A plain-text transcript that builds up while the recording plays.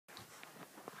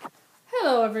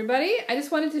Hello everybody, I just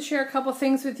wanted to share a couple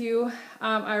things with you.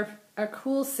 Our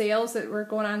cool sales that were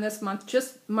going on this month,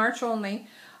 just March only.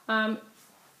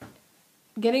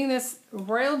 Getting this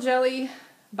Royal Jelly,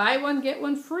 buy one get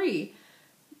one free.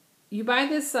 You buy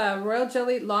this Royal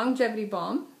Jelly Longevity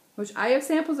Balm, which I have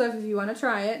samples of if you want to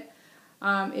try it.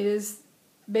 It is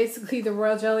basically the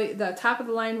Royal Jelly, the top of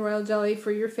the line Royal Jelly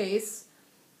for your face.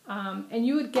 And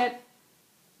you would get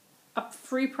a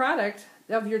free product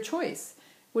of your choice,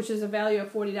 which is a value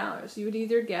of $40. You would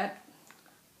either get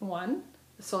one,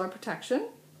 the solar protection,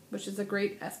 which is a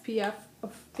great SPF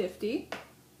of 50.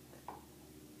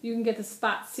 You can get the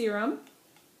spot serum.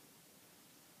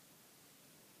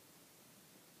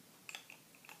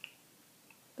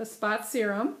 The spot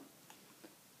serum,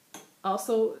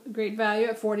 also great value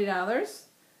at $40.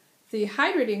 The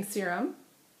hydrating serum,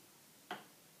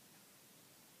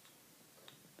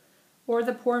 or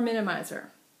the pore minimizer.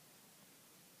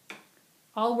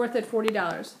 All worth at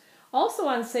 $40. Also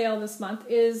on sale this month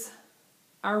is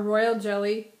our Royal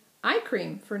Jelly Eye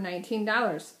Cream for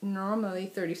 $19,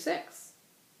 normally $36.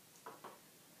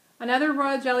 Another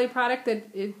Royal Jelly product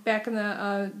that back in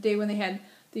the day when they had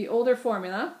the older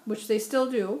formula, which they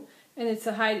still do, and it's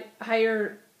a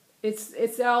higher,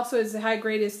 it's also as high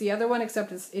grade as the other one,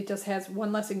 except it just has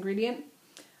one less ingredient.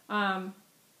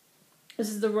 This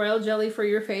is the Royal Jelly for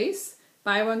your face.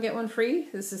 Buy one, get one free.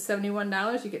 This is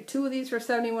 $71. You get two of these for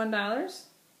 $71.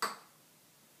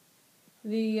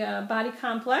 The Body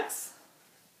Complex,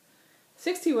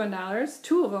 $61.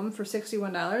 Two of them for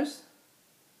 $61.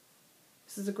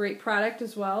 This is a great product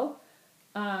as well.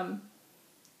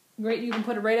 Great, you can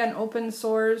put it right on open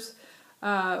sores,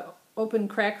 open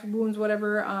cracked wounds,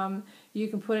 whatever. You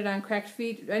can put it on cracked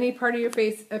feet, any part of your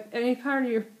face, any part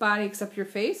of your body except your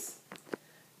face.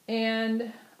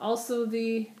 And also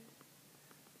the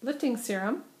lifting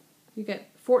serum. You get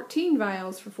 14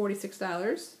 vials for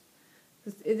 $46.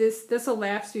 This will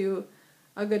last you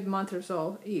a good month or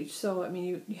so each. So I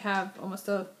mean, you have almost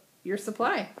your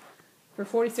supply for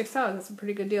 $46. That's a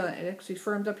pretty good deal. It actually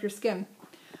firms up your skin.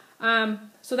 So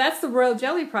that's the Royal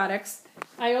Jelly products.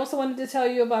 I also wanted to tell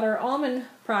you about our almond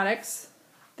products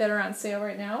that are on sale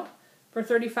right now for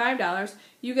 $35.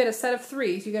 You get a set of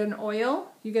 3. You get an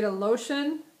oil, you get a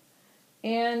lotion,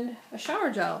 and a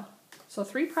shower gel. So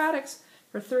 3 products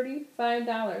for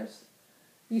 $35.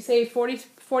 You save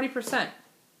 40%.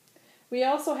 We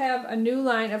also have a new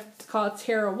line called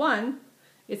Terra One.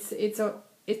 It's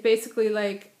basically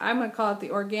like, I'm gonna call it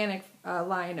the organic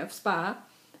line of spa,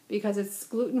 because it's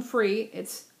gluten free.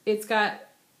 It's got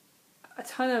a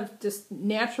ton of just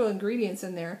natural ingredients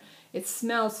in there. It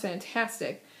smells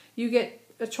fantastic. You get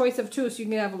a choice of 2, so you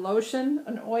can have a lotion,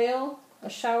 an oil, a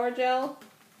shower gel.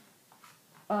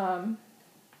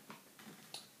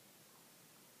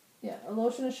 A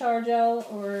lotion, a shower gel,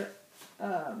 or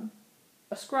a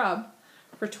scrub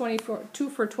for two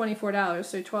for $24,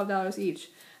 so $12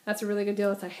 each. That's a really good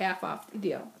deal. It's a half off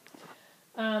deal.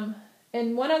 And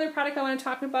one other product I want to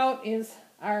talk about is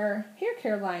our hair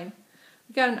care line.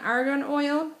 We got an argan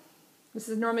oil. This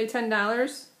is normally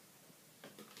 $10.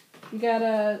 We got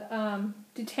a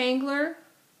detangler.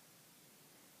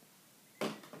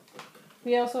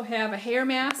 We also have a hair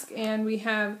mask, and we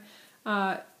have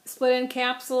split-end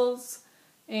capsules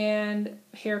and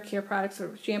hair care products,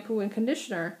 or shampoo and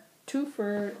conditioner. 2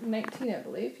 for $19, I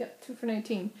believe. Yep, 2 for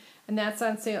 $19, and that's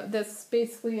on sale. That's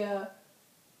basically a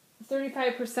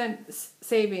 35%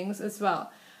 savings as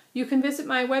well. You can visit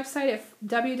my website at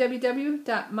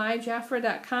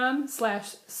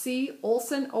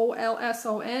www.myjafra.com/C.Olson,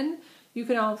 O-L-S-O-N. You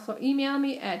can also email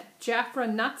me at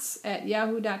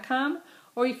jafranuts@yahoo.com,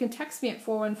 or you can text me at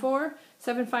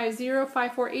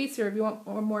 414-750-5480 if you want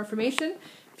more information.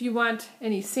 If you want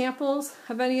any samples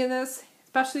of any of this,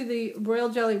 especially the Royal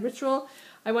Jelly Ritual,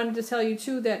 I wanted to tell you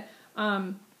too that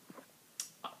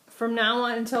from now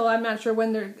on until, I'm not sure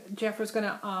when JAFRA's going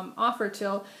to offer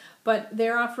till, but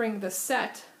they're offering the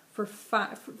set for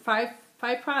five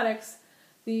products.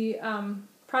 The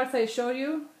products I showed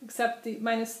you, except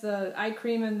minus the eye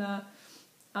cream and the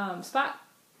spot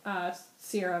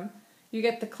serum. You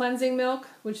get the cleansing milk,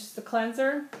 which is the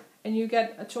cleanser, and you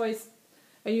get a choice.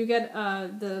 You get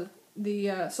the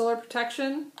solar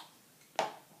protection.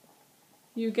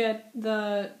 You get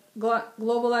the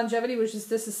global longevity, which is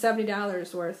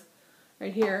 $70 worth,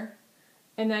 right here,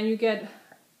 and then you get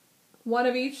one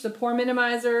of each: the pore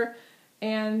minimizer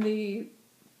and the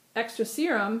extra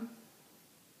serum.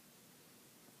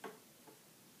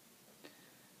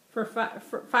 For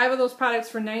 5 of those products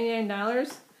for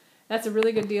 $99. That's a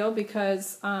really good deal,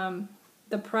 because the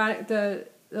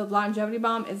longevity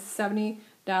balm is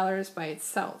 $70 by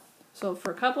itself. So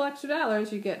for a couple extra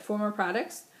dollars, you get 4 more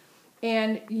products.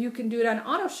 And you can do it on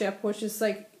auto ship, which is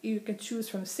like you can choose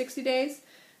from 60 days,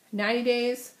 90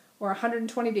 days, or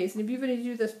 120 days. And if you're going to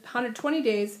do this 120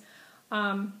 days,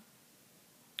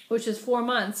 which is 4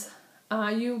 months,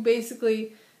 you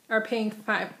basically are paying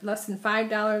less than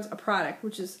 $5 a product,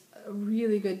 which is a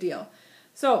really good deal.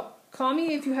 So call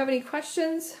me if you have any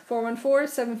questions,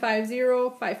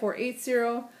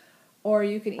 414-750-5480, or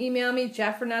you can email me,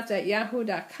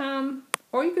 jafranuts@yahoo.com,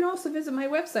 or you can also visit my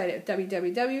website at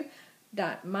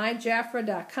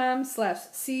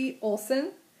www.myjafra.com/C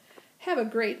Olson. Have a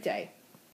great day.